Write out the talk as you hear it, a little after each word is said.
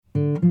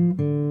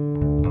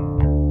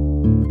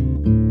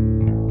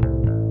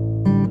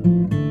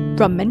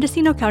From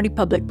Mendocino County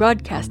Public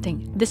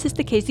Broadcasting, this is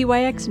the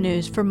KZYX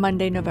News for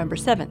Monday, November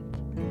 7th.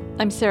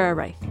 I'm Sarah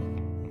Reith.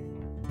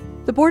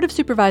 The Board of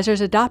Supervisors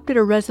adopted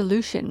a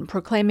resolution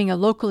proclaiming a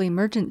local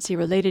emergency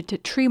related to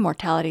tree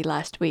mortality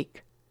last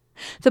week.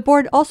 The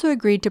board also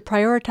agreed to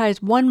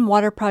prioritize one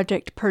water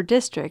project per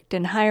district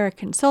and hire a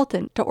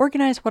consultant to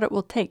organize what it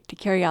will take to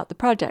carry out the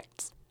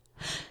projects.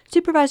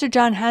 Supervisor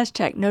John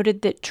Haschak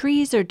noted that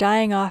trees are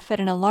dying off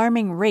at an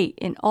alarming rate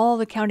in all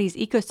the county's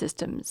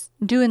ecosystems,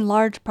 due in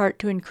large part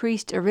to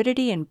increased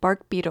aridity and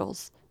bark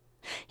beetles.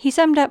 He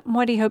summed up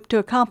what he hoped to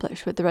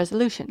accomplish with the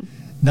resolution.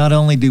 Not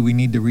only do we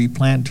need to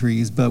replant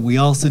trees, but we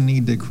also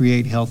need to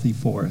create healthy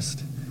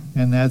forest.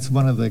 And that's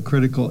one of the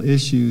critical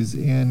issues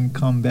in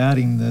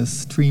combating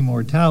this tree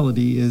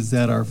mortality, is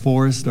that our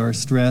forests are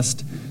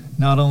stressed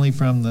not only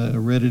from the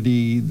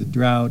aridity, the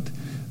drought,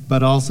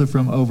 but also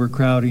from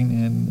overcrowding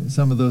and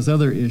some of those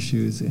other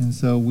issues. And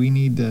so we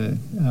need to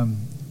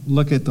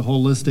look at the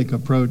holistic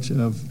approach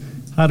of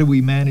how do we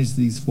manage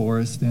these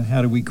forests and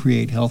how do we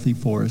create healthy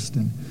forests.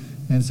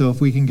 And so if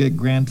we can get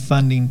grant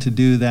funding to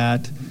do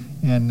that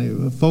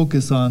and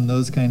focus on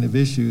those kind of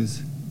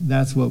issues,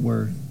 that's what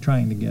we're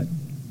trying to get.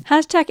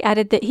 Haschak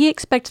added that he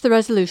expects the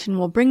resolution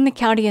will bring the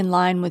county in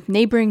line with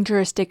neighboring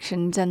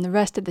jurisdictions and the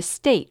rest of the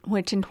state,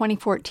 which in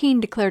 2014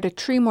 declared a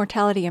tree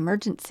mortality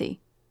emergency.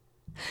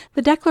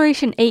 The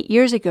declaration 8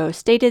 years ago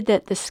stated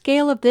that the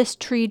scale of this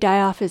tree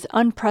die-off is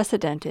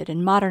unprecedented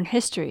in modern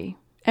history,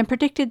 and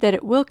predicted that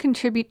it will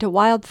contribute to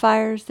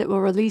wildfires that will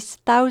release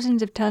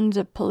thousands of tons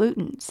of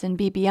pollutants and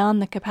be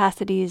beyond the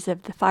capacities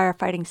of the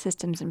firefighting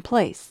systems in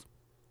place.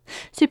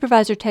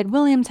 Supervisor Ted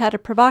Williams had a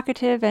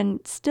provocative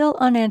and still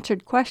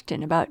unanswered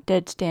question about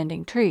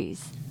dead-standing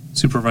trees.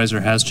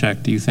 Supervisor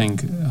Haschak, do you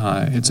think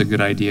it's a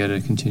good idea to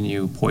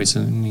continue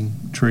poisoning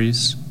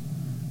trees,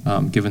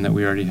 given that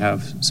we already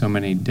have so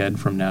many dead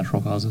from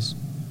natural causes?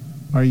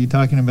 Are you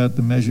talking about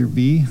the Measure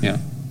B? Yeah.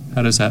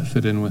 How does that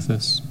fit in with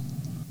this?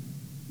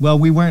 Well,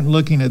 we weren't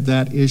looking at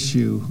that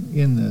issue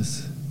in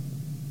this.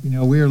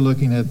 We are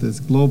looking at this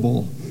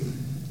global,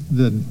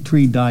 the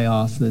tree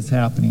die-off that's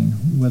happening,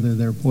 whether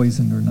they're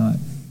poisoned or not.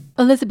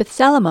 Elizabeth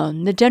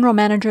Salamone, the general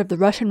manager of the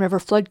Russian River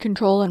Flood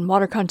Control and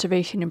Water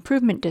Conservation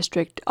Improvement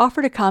District,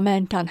 offered a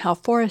comment on how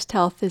forest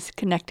health is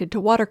connected to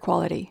water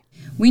quality.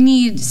 We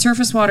need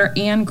surface water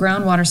and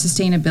groundwater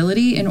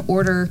sustainability in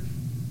order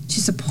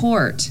to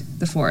support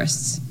the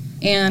forests.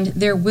 And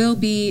there will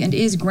be and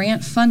is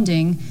grant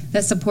funding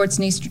that supports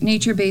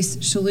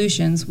nature-based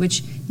solutions,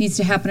 which needs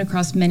to happen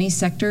across many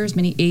sectors,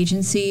 many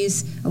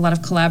agencies, a lot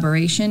of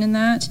collaboration in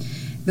that,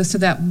 so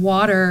that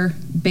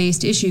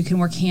water-based issue can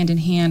work hand in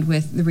hand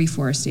with the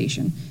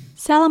reforestation.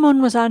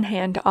 Salamone was on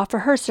hand to offer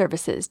her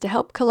services to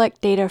help collect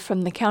data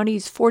from the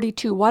county's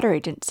 42 water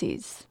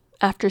agencies,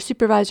 after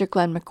Supervisor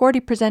Glenn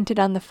McGordy presented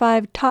on the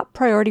 5 top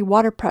priority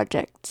water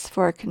projects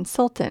for a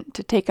consultant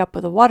to take up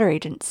with a water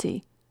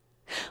agency,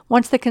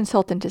 once the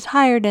consultant is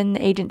hired and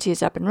the agency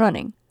is up and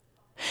running.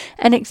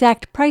 An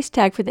exact price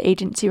tag for the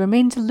agency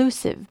remains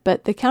elusive,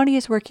 but the county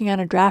is working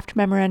on a draft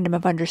memorandum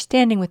of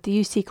understanding with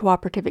the UC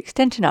Cooperative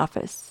Extension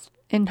Office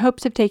in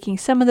hopes of taking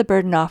some of the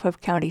burden off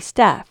of county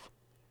staff.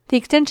 The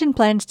extension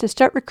plans to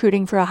start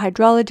recruiting for a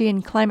hydrology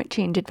and climate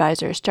change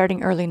advisor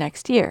starting early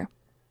next year.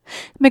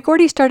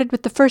 McGordy started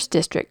with the 1st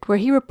District, where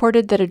he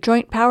reported that a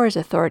joint powers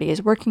authority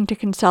is working to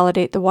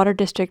consolidate the water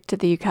districts of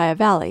the Ukiah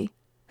Valley.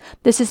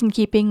 This is in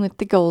keeping with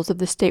the goals of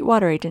the state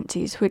water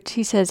agencies, which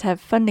he says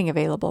have funding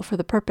available for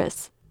the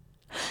purpose.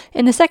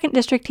 In the 2nd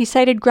District, he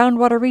cited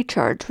groundwater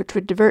recharge, which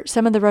would divert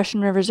some of the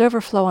Russian River's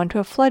overflow onto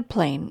a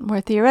floodplain,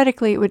 where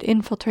theoretically it would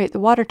infiltrate the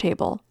water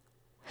table.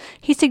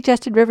 He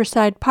suggested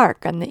Riverside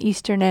Park on the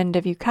eastern end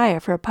of Ukiah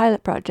for a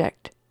pilot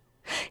project.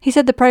 He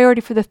said the priority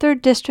for the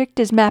 3rd District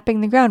is mapping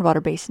the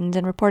groundwater basins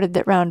and reported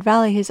that Round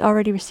Valley has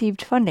already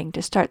received funding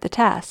to start the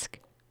task.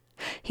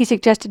 He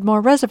suggested more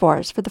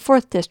reservoirs for the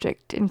 4th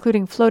District,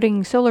 including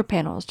floating solar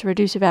panels to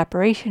reduce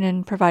evaporation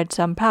and provide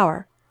some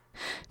power.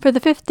 For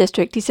the 5th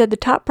District, he said the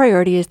top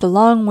priority is the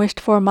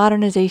long-wished-for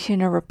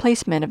modernization or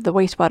replacement of the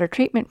wastewater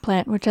treatment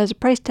plant, which has a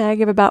price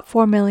tag of about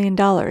 $4 million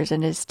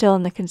and is still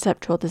in the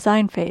conceptual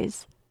design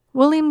phase.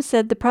 Williams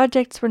said the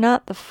projects were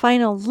not the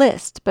final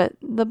list, but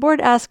the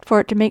board asked for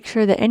it to make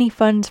sure that any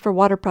funds for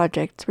water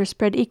projects were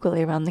spread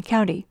equally around the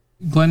county.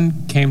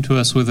 Glenn came to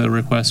us with a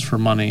request for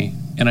money,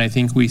 and I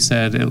think we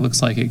said it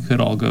looks like it could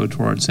all go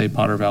towards, say,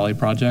 Potter Valley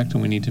project,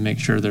 and we need to make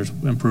sure there's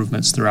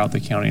improvements throughout the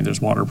county.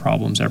 There's water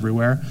problems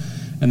everywhere.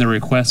 And the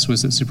request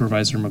was that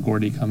Supervisor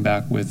McGordy come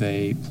back with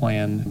a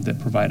plan that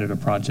provided a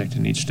project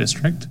in each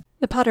district.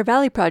 The Potter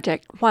Valley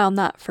project, while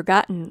not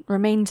forgotten,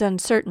 remains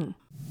uncertain.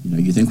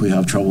 You think we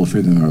have trouble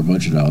figuring our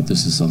budget out.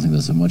 This is something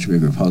that's a much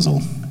bigger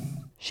puzzle.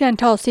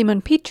 Chantal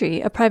Simon Petrie,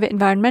 a private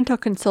environmental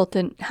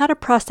consultant, had a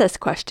process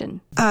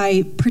question.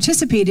 I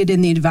participated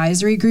in the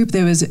advisory group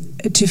that was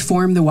to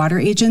form the water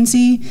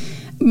agency.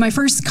 My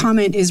first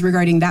comment is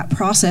regarding that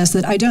process,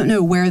 that I don't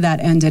know where that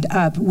ended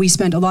up. We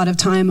spent a lot of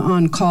time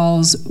on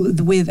calls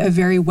with a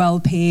very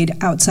well-paid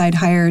outside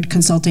hired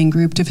consulting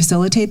group to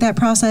facilitate that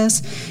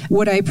process.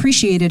 What I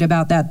appreciated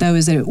about that, though,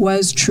 is that it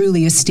was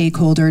truly a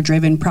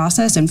stakeholder-driven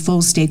process and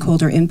full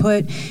stakeholder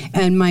input.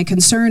 And my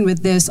concern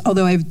with this,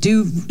 although I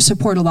do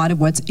support a lot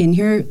of what's in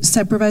here,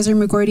 Supervisor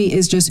McGorty,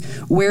 is just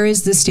where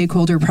is the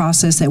stakeholder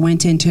process that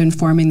went into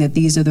informing that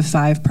these are the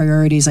 5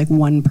 priorities, like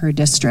one per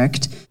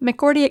district?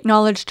 McGorty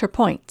acknowledged her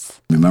points.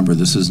 Remember,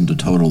 this isn't a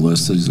total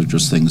list. These are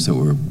just things that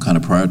were kind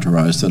of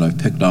prioritized that I've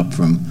picked up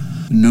from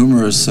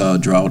numerous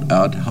drought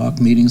ad hoc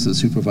meetings that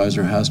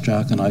Supervisor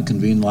Hasjack and I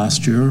convened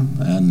last year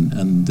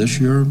and this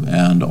year,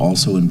 and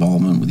also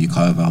involvement with the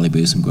Ukiah Valley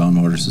Basin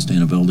Groundwater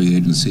Sustainability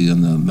Agency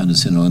and the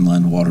Mendocino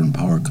Inland Water and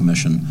Power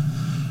Commission.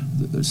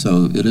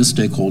 So it is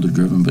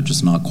stakeholder-driven, but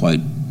just not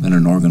quite in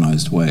an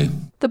organized way.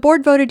 The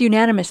board voted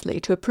unanimously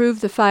to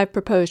approve the 5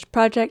 proposed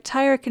projects,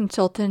 hire a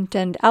consultant,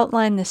 and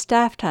outline the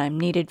staff time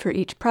needed for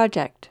each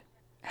project.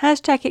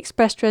 Hashtag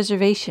expressed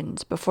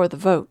reservations before the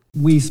vote.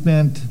 We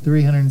spent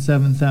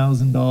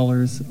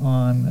 $307,000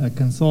 on a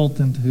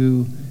consultant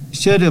who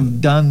should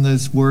have done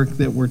this work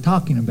that we're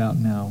talking about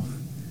now.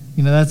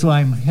 That's why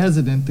I'm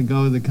hesitant to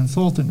go the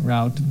consultant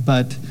route,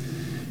 but,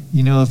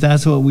 if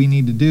that's what we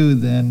need to do,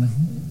 then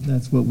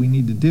that's what we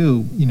need to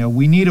do.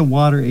 We need a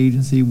water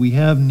agency, we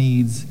have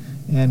needs,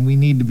 and we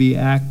need to be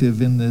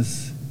active in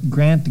this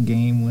grant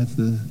game with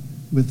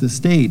the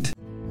state.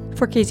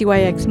 For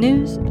KZYX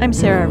News, I'm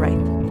Sarah Wright.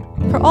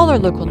 For all our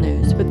local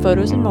news with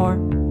photos and more,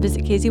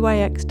 visit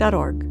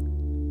kzyx.org.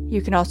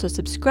 You can also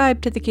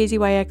subscribe to the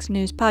KZYX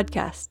News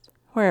podcast,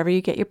 wherever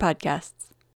you get your podcasts.